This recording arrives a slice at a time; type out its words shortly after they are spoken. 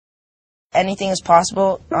Anything is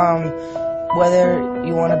possible. Whether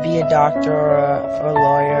you want to be a doctor or a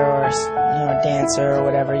lawyer or a dancer or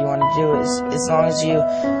whatever you want to do, as long as you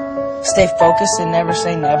stay focused and never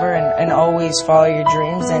say never and always follow your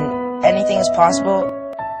dreams, then anything is possible.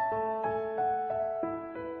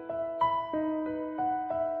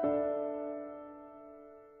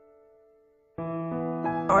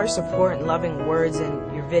 Our support and loving words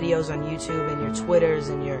and your videos on YouTube and your Twitters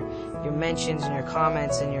and your mentions and your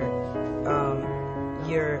comments and your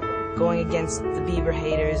going against the Bieber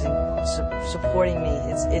haters and supporting me.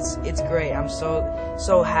 It's great. I'm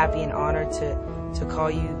so happy and honored to call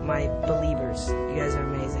you my believers. You guys are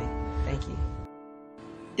amazing. Thank you.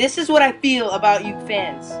 This is what I feel about you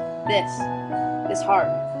fans. This heart.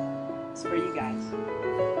 It's for you guys.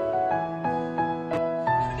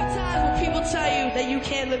 Every time when people tell you that you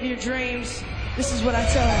can't live your dreams, this is what I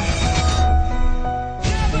tell them.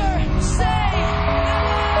 Never say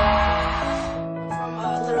never. From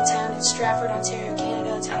a little town in Stratford, Ontario,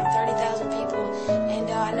 Canada, a town of 30,000 people, and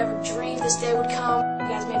I never dreamed this day would come. You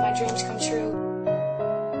guys made my dreams come true.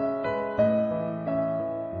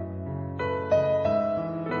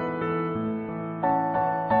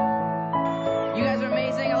 You guys are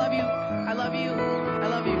amazing. I love you. I love you. I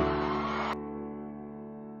love you.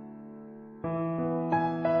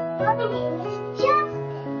 My name is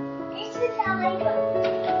Justin. This is how I go.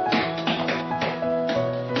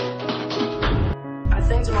 I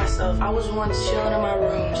think to myself, I was once chilling in my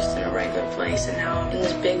room, just in a regular place, and now I'm in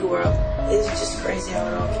this big world. It's just crazy how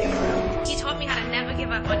it all came around. He taught me how to never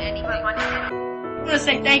give up on anybody. I want to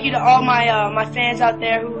say thank you to all my fans out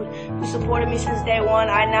there who supported me since day one.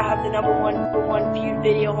 I now have the number one viewed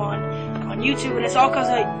video on YouTube, and it's all because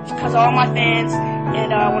of all my fans.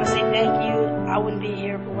 And I want to say thank you. I wouldn't be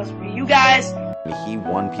here if it wasn't for you guys. He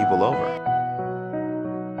won people over.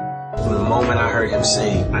 From the moment I heard him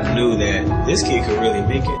sing, I knew that this kid could really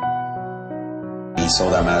make it. He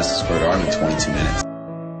sold out Madison Square Garden in 22 minutes.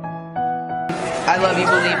 I love you,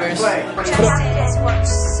 believers. Justin has worked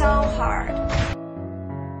so hard.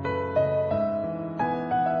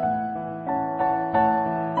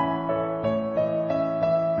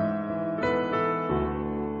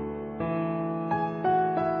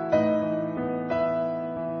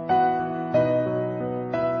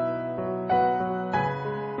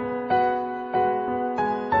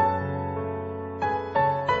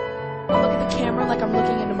 Camera like I'm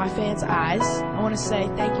looking into my fans' eyes. I want to say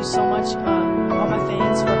thank you so much, all my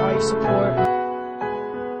fans, for all your support.